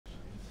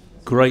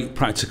great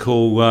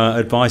practical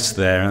advice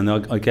there, and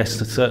I guess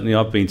that certainly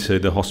I've been to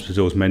the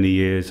hospitals many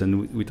years,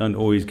 and we don't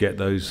always get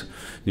those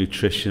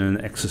nutrition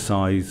and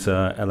exercise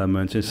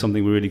elements. It's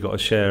something we really got to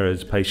share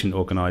as patient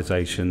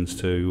organisations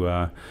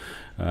to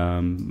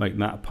make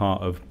that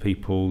part of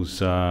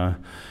people's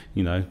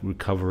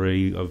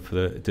recovery of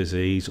the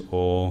disease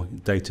or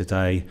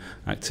day-to-day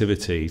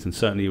activities. And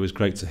certainly it was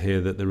great to hear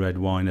that the red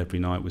wine every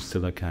night was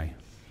still okay.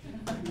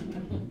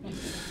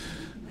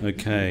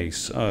 Okay,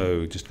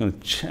 so just going to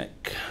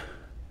check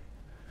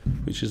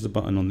which is the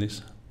button on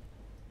this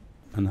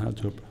and how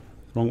to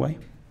wrong way.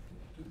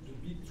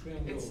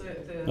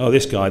 Oh,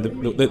 this guy,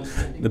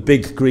 the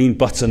big green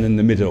button in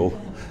the middle.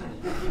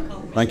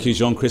 Thank you,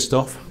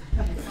 Jean-Christophe.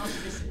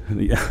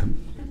 Yeah.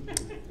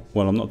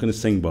 Well, I'm not going to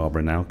sing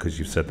Barbara now because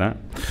you've said that.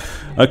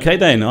 Okay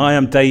then, I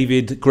am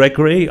David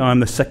Gregory. I'm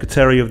the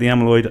Secretary of the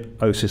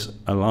Amyloidosis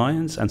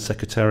Alliance and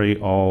Secretary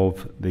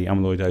of the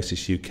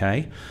Amyloidosis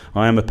UK.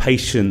 I am a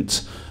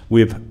patient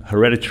with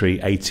hereditary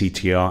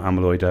ATTR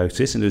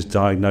amyloidosis and was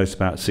diagnosed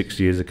about 6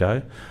 years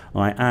ago.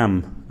 I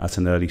am at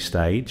an early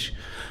stage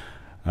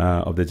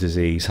of the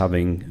disease,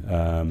 having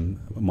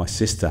my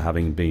sister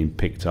having been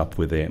picked up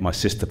with it. My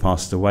sister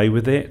passed away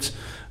with it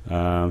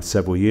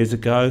several years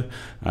ago.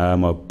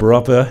 My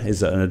brother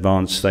is at an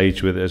advanced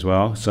stage with it as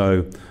well.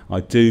 So I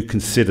do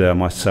consider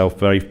myself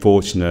very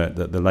fortunate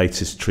that the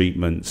latest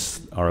treatments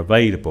are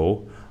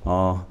available,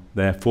 are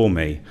there for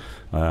me,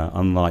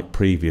 unlike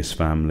previous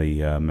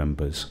family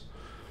members.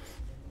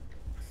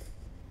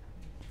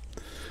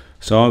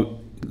 So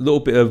a little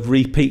bit of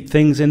repeat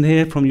things in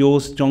here from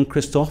yours,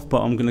 Jean-Christophe,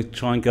 but I'm going to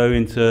try and go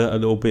into a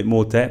little bit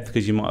more depth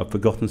because you might have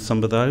forgotten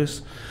some of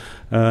those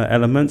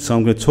elements. So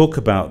I'm going to talk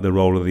about the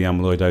role of the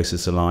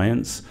Amyloidosis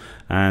Alliance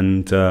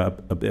and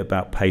a bit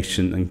about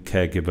patient and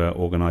caregiver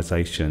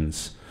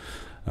organisations.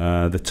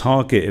 The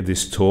target of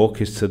this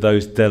talk is to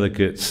those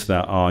delegates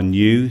that are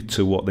new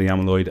to what the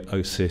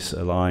Amyloidosis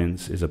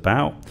Alliance is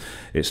about.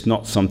 It's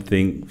not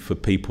something for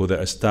people that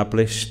are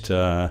established,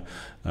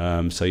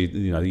 so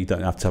you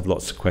don't have to have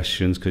lots of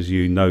questions because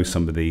you know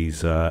some of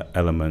these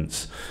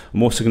elements.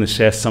 I'm also going to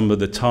share some of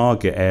the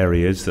target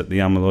areas that the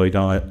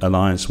Amyloid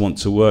Alliance want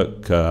to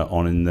work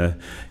on in the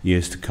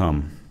years to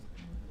come.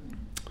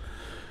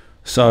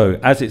 So,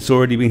 as it's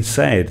already been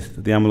said,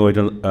 the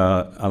Amyloid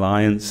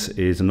Alliance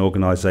is an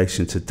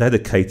organisation to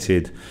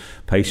dedicated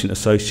patient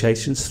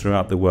associations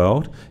throughout the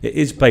world. It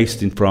is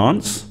based in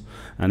France,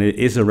 and it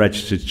is a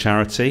registered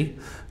charity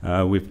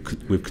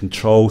with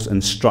controls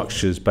and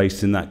structures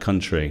based in that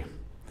country.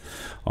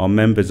 Our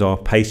members are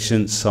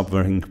patients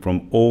suffering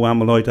from all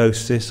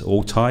amyloidosis,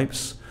 all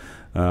types,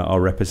 are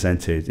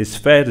represented. It's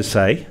fair to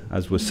say,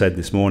 as was said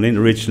this morning,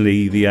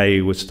 originally the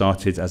AA was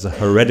started as a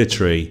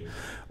hereditary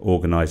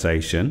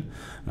organisation,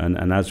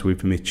 and as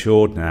we've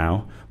matured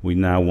now, we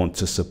now want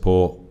to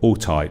support all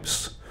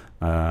types.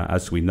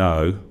 As we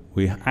know,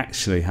 we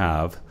actually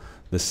have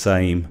the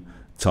same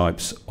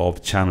types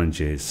of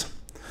challenges.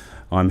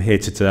 I'm here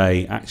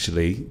today,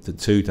 actually, the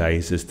 2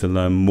 days, is to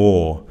learn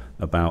more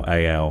about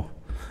AL,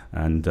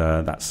 and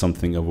that's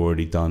something I've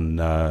already done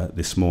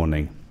this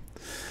morning.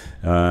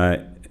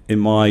 In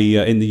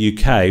the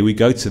UK, we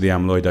go to the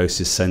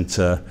Amyloidosis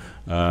Centre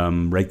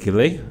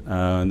regularly,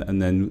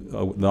 and then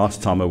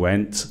last time I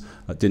went,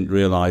 I didn't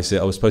realise it.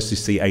 I was supposed to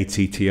see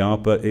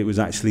ATTR, but it was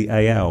actually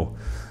AL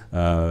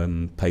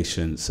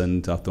patients,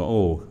 and I thought,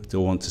 oh,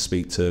 do I want to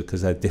speak to,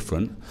 because they're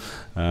different,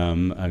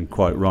 and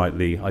quite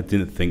rightly, I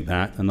didn't think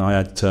that, and I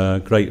had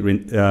great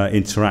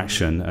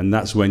interaction, and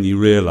that's when you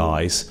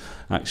realise,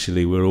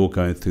 actually, we're all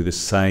going through the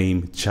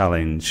same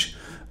challenge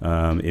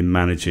in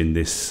managing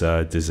this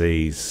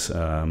disease.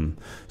 So,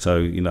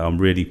 I'm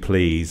really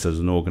pleased as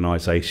an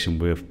organisation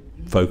we're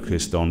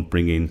focused on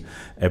bringing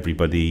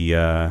everybody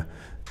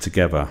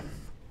together.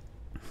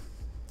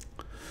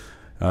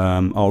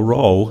 Our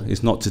role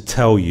is not to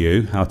tell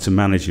you how to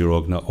manage your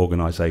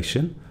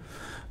organisation.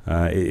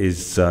 It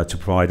is to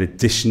provide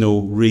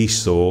additional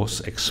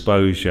resource,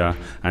 exposure,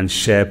 and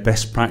share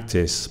best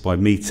practice by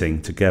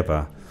meeting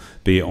together,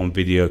 be it on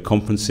video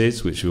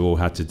conferences, which we all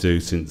had to do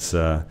since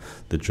the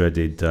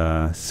dreaded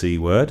C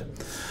word.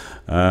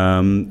 We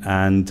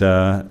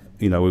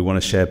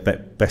want to share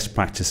best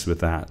practice with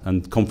that,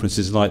 and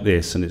conferences like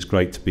this, and it's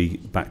great to be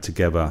back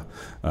together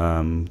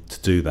to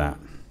do that.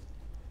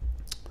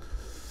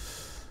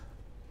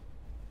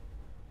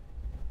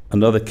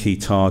 Another key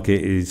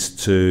target is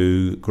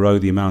to grow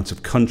the amount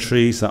of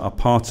countries that are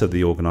part of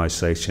the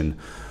organisation.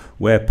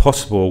 Where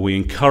possible, we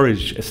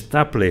encourage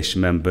established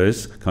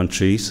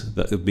countries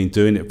that have been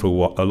doing it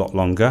for a lot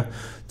longer,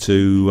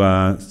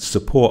 to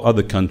support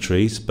other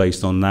countries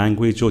based on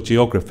language or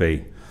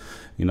geography.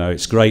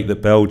 It's great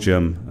that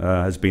Belgium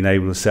has been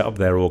able to set up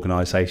their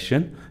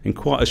organisation in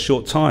quite a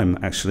short time,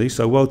 actually,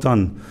 so well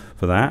done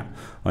for that.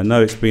 I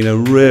know it's been a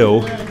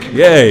real,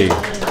 yay!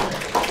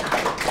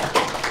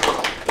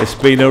 It's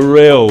been a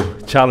real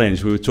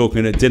challenge. We were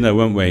talking at dinner,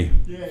 weren't we?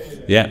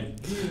 Yeah.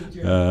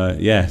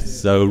 Yeah,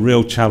 so a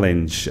real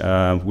challenge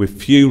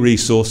with few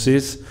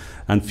resources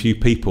and few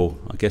people.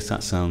 I guess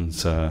that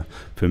sounds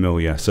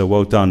familiar. So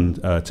well done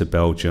to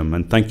Belgium,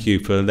 and thank you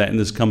for letting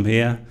us come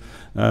here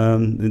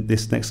in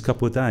this next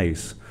couple of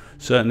days.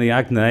 Certainly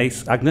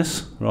Agnes,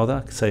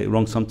 I say it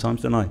wrong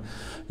sometimes, don't I,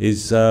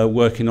 is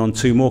working on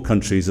 2 more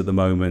countries at the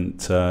moment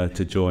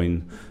to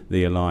join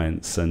the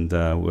Alliance, and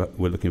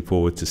we're looking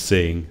forward to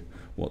seeing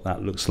what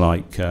that looks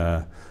like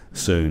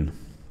soon.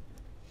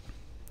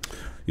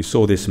 You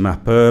saw this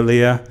map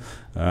earlier.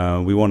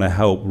 We want to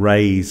help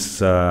raise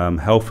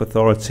health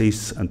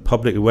authorities and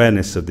public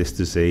awareness of this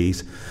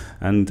disease,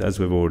 and as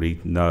we've already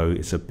know,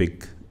 it's a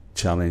big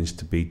challenge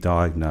to be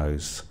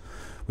diagnosed.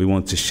 We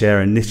want to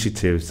share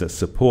initiatives that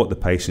support the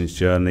patient's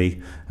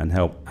journey and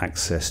help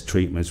access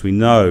treatments. We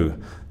know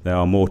there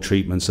are more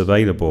treatments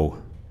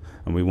available,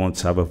 and we want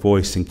to have a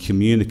voice in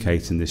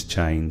communicating this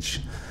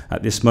change.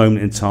 At this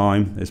moment in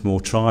time, there's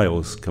more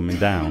trials coming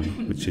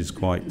down, which is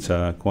quite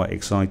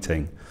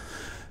exciting.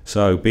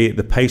 So be it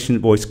the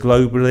patient voice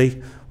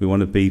globally, we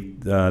want to be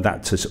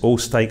that to all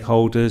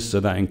stakeholders, so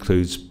that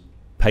includes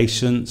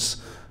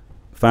patients,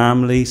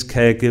 families,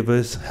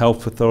 caregivers,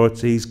 health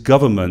authorities,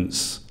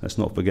 governments, let's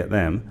not forget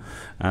them,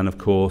 and of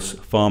course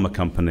pharma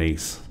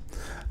companies.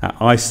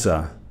 At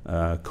ISA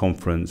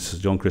conference,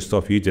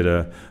 Jean-Christophe, you did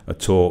a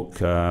talk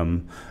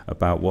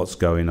about what's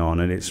going on,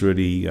 and it's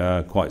really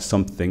quite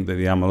something that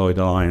the Amyloid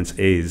Alliance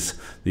is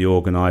the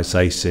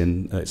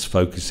organisation that's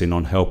focusing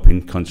on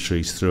helping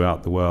countries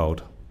throughout the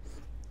world.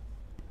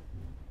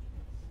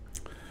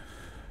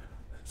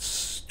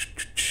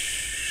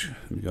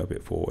 Let me go a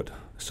bit forward.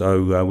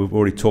 So we've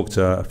already talked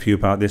a few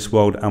about this.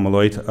 World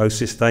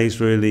Amyloidosis Day is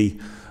really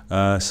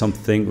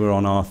something, we're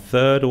on our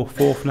 3rd or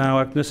 4th now,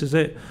 Agnes, is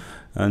it?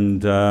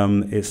 And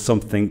it's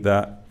something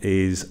that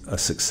is a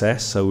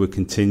success, so we're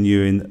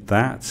continuing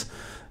that.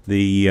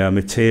 The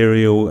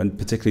material, and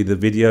particularly the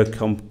video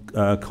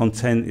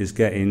content, is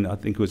getting, I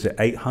think it was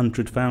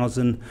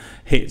 800,000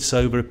 hits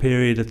over a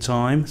period of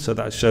time, so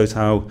that shows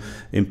how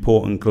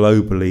important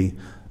globally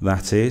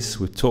that is.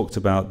 We've talked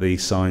about the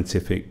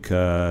scientific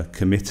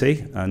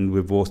committee, and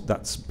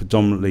that's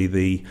predominantly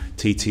the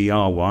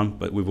TTR one,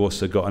 but we've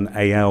also got an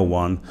AL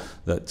one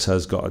that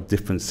has got a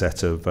different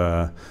set of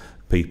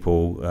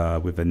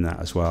people within that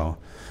as well.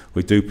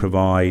 We do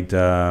provide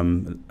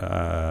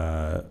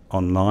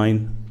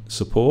online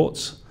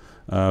support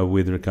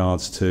with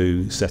regards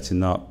to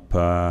setting up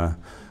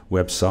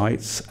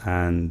websites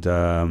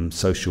and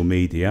social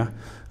media,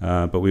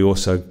 but we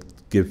also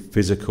give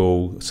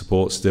physical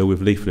support still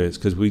with leaflets,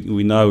 because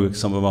we know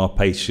some of our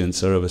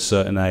patients are of a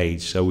certain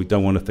age, so we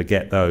don't want to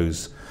forget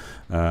those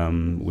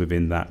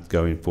within that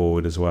going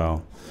forward as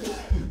well.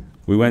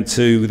 We went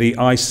to the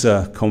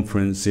ISA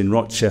conference in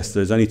Rochester,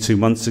 it was only 2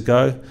 months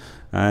ago,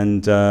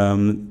 and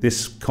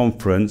this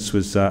conference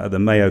was at the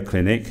Mayo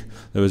Clinic.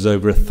 There was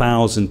over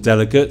 1,000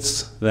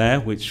 delegates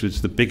there, which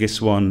was the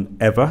biggest one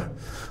ever.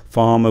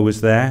 Pharma was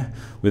there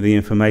with the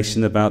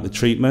information about the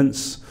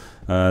treatments.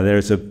 There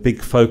is a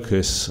big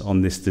focus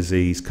on this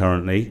disease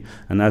currently,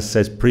 and as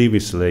said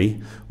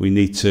previously, we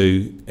need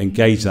to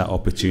engage that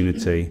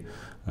opportunity.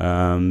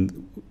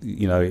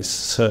 You know, it's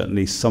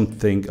certainly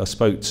something I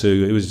spoke to,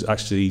 it was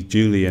actually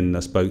Julian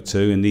I spoke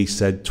to, and he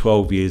said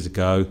 12 years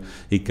ago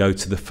he'd go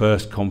to the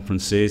first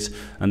conferences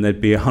and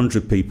there'd be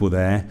 100 people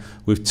there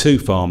with 2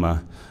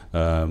 pharma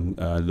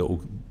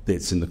little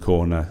bits in the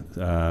corner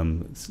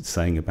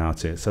saying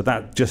about it. So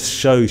that just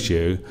shows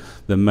you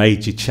the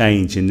major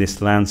change in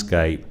this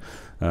landscape,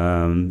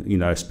 you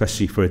know,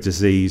 especially for a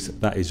disease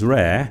that is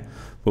rare,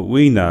 but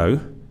we know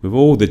with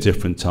all the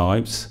different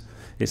types,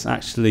 it's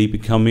actually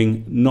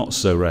becoming not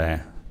so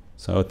rare.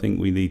 So I think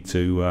we need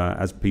to,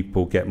 as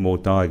people get more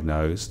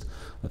diagnosed,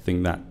 I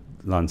think that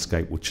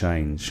landscape will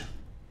change.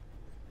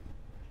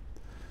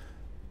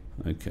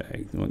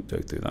 Okay, I won't go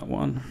through that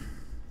one.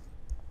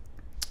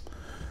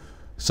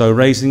 So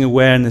raising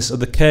awareness of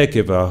the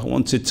caregiver. I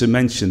wanted to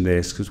mention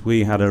this because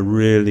we had a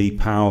really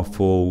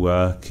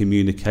powerful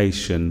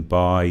communication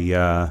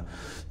by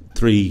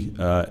 3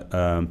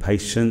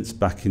 patients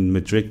back in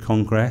Madrid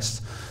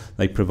Congress.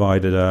 They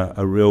provided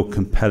a real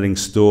compelling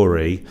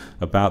story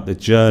about the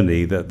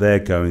journey that they're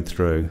going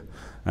through.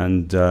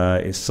 And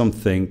it's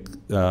something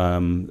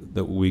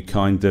that we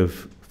kind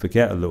of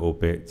forget a little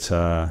bit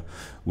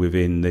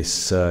within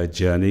this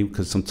journey,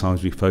 because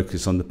sometimes we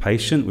focus on the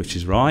patient, which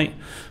is right,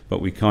 but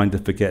we kind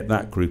of forget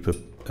that group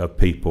of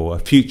people. A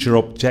future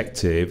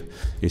objective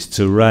is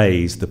to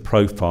raise the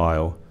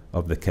profile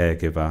of the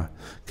caregiver.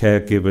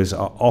 Caregivers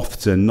are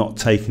often not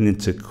taken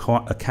into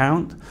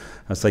account,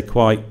 as they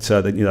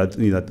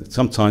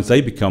sometimes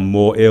they become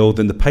more ill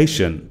than the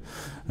patient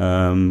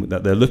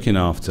that they're looking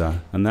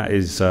after, and that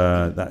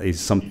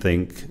is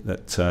something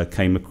that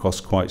came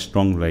across quite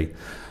strongly.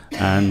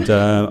 And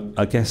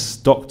I guess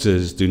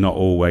doctors do not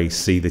always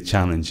see the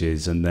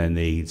challenges and their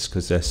needs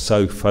because they're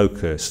so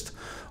focused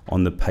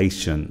on the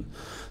patient.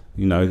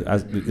 You know,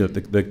 as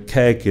the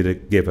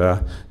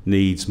caregiver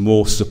needs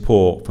more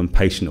support from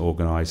patient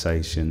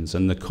organisations,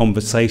 and the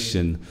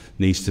conversation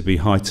needs to be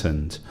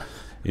heightened.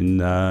 In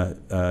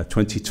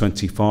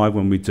 2025,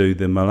 when we do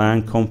the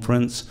Milan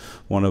conference,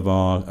 one of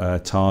our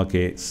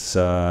targets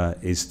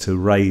is to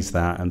raise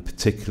that, and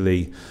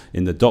particularly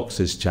in the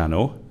doctors'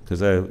 channel, because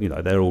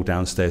they're all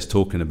downstairs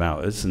talking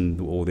about us and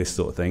all this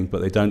sort of thing,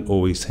 but they don't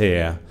always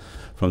hear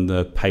from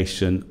the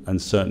patient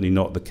and certainly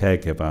not the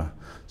caregiver.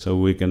 So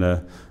we're going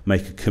to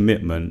make a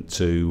commitment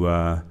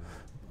to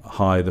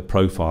high the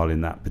profile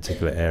in that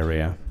particular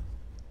area.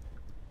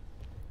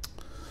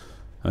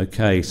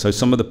 Okay, so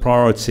some of the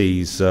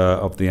priorities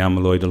of the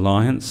Amyloid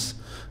Alliance.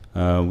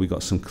 We've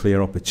got some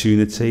clear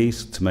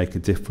opportunities to make a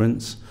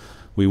difference.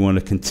 We want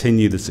to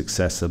continue the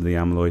success of the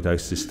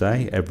Amyloidosis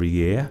Day every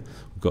year.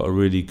 We've got a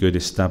really good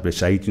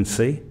established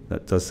agency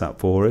that does that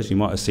for us. You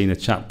might have seen a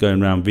chap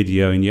going around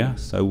videoing you,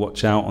 so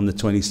watch out on the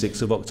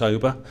 26th of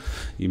October.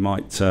 You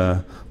might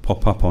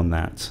pop up on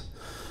that.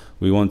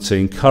 We want to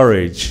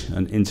encourage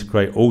and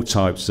integrate all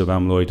types of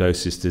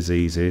amyloidosis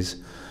diseases,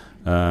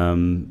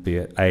 be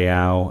it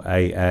AL,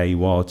 AA,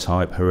 wild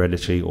type,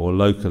 hereditary or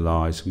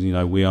localized.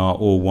 We are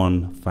all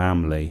one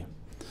family.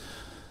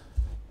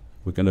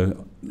 We're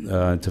going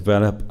to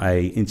develop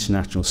an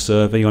international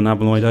survey on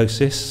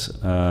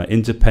amyloidosis,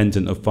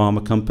 independent of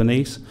pharma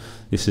companies.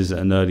 This is at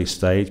an early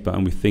stage,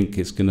 but we think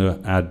it's going to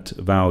add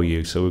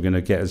value. So we're going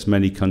to get as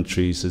many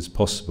countries as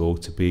possible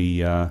to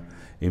be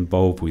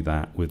involved with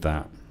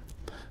that.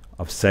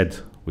 I've said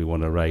we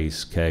want to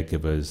raise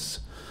caregivers.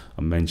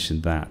 I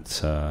mentioned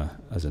that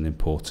as an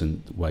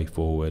important way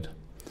forward.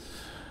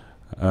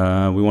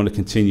 We want to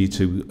continue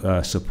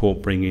to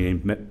support bringing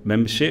in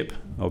membership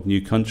of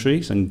new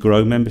countries and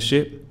grow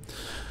membership.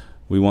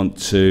 We want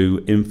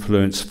to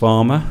influence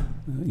pharma.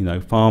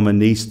 Pharma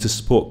needs to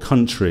support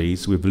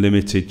countries with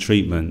limited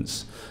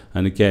treatments.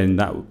 And again,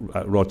 that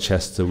at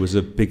Rochester was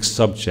a big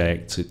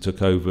subject. It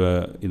took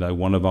over,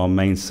 one of our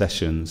main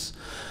sessions.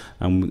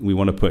 And we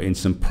want to put in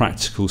some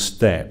practical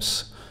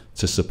steps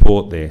to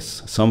support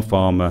this. Some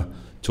pharma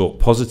talk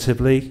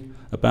positively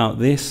about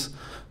this,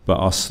 but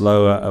are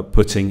slower at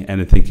putting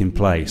anything in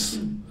place.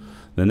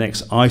 The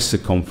next ISA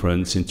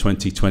conference in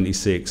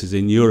 2026 is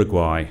in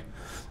Uruguay.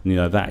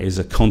 That is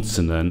a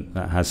continent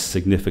that has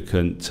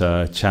significant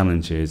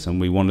challenges,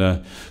 and we want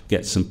to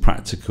get some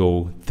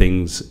practical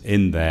things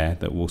in there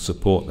that will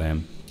support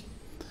them.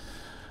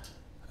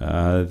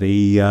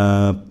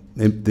 The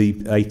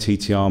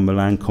ATTR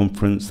Milan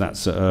conference,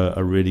 that's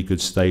a really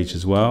good stage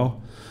as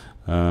well.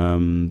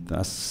 And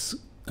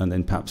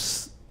then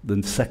perhaps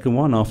the second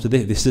one after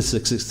this is a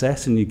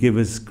success and you give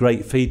us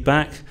great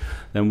feedback,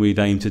 then we'd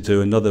aim to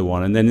do another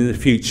one. And then in the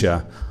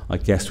future, I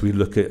guess we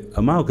look at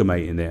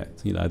amalgamating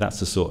it. That's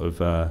the sort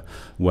of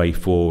way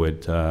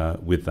forward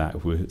with that.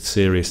 If we're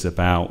serious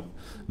about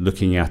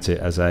looking at it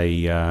as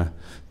a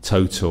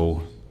total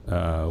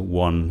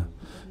one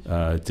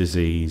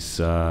disease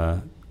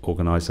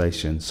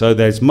organisation. So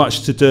there's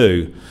much to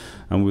do,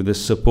 and with the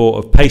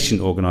support of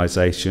patient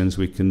organisations,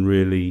 we can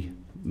really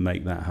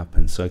make that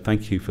happen. So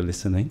thank you for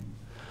listening,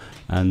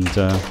 and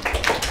got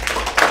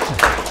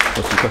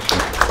some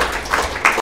questions.